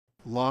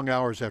Long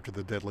hours after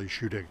the deadly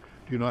shooting,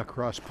 Do Not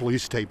Cross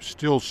police tape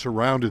still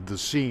surrounded the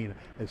scene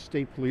as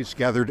state police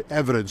gathered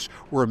evidence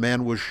where a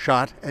man was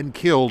shot and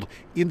killed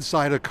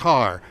inside a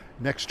car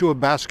next to a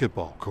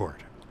basketball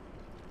court.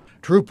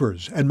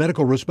 Troopers and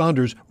medical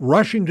responders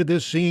rushing to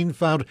this scene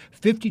found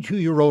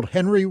 52-year-old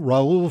Henry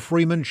Raoul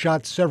Freeman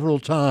shot several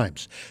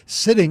times,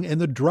 sitting in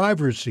the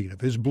driver's seat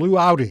of his blue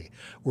Audi.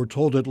 We're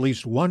told at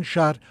least one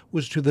shot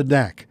was to the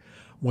neck.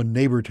 One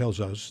neighbor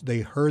tells us they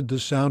heard the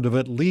sound of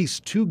at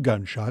least 2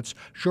 gunshots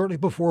shortly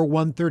before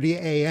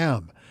 1:30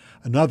 a.m.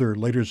 Another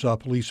later saw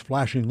police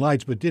flashing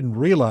lights but didn't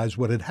realize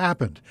what had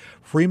happened.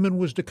 Freeman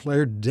was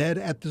declared dead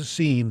at the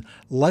scene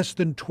less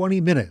than 20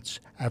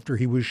 minutes after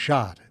he was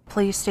shot.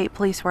 State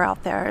police were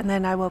out there, and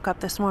then I woke up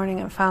this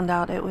morning and found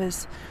out it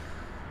was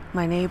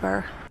my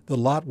neighbor. The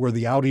lot where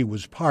the Audi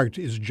was parked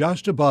is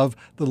just above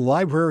the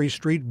Library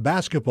Street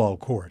basketball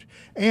court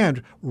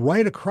and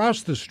right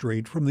across the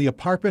street from the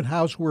apartment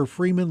house where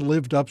Freeman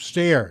lived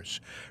upstairs.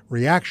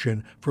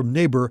 Reaction from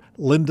neighbor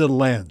Linda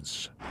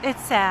Lenz.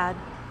 It's sad.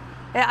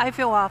 I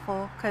feel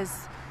awful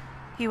because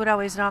he would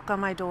always knock on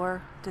my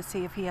door to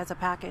see if he has a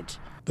package.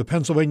 The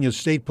Pennsylvania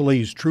State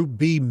Police Troop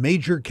B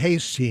Major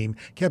Case Team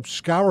kept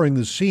scouring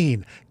the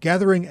scene,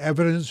 gathering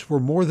evidence for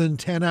more than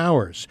 10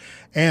 hours.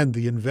 And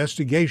the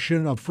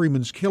investigation of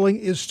Freeman's killing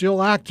is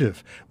still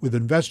active, with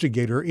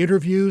investigator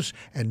interviews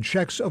and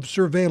checks of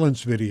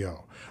surveillance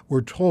video.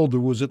 We're told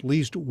there was at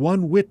least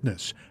one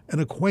witness,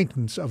 an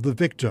acquaintance of the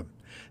victim.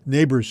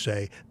 Neighbors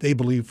say they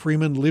believe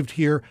Freeman lived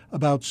here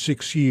about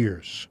 6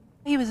 years.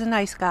 He was a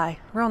nice guy,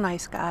 real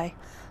nice guy.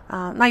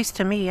 Nice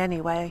to me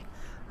anyway.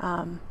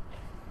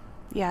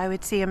 Yeah, I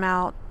would see him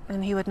out,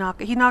 and he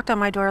knocked on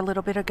my door a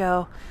little bit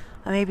ago,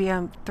 maybe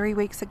 3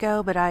 weeks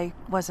ago, but I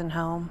wasn't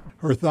home.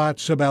 Her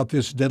thoughts about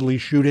this deadly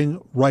shooting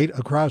right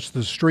across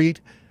the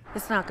street?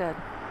 It's not good.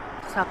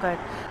 It's not good.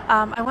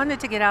 I wanted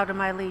to get out of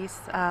my lease.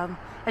 I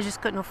just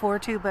couldn't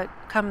afford to, but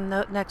come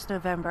next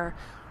November,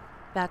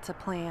 that's a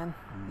plan.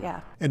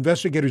 Yeah.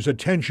 Investigators'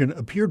 attention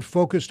appeared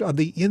focused on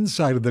the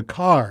inside of the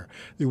car.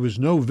 There was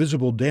no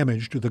visible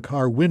damage to the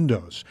car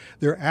windows.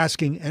 They're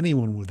asking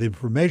anyone with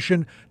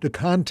information to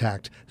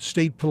contact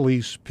State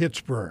Police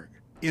Pittsburgh.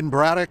 In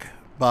Braddock,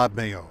 Bob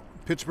Mayo,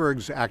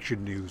 Pittsburgh's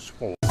Action News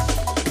 4.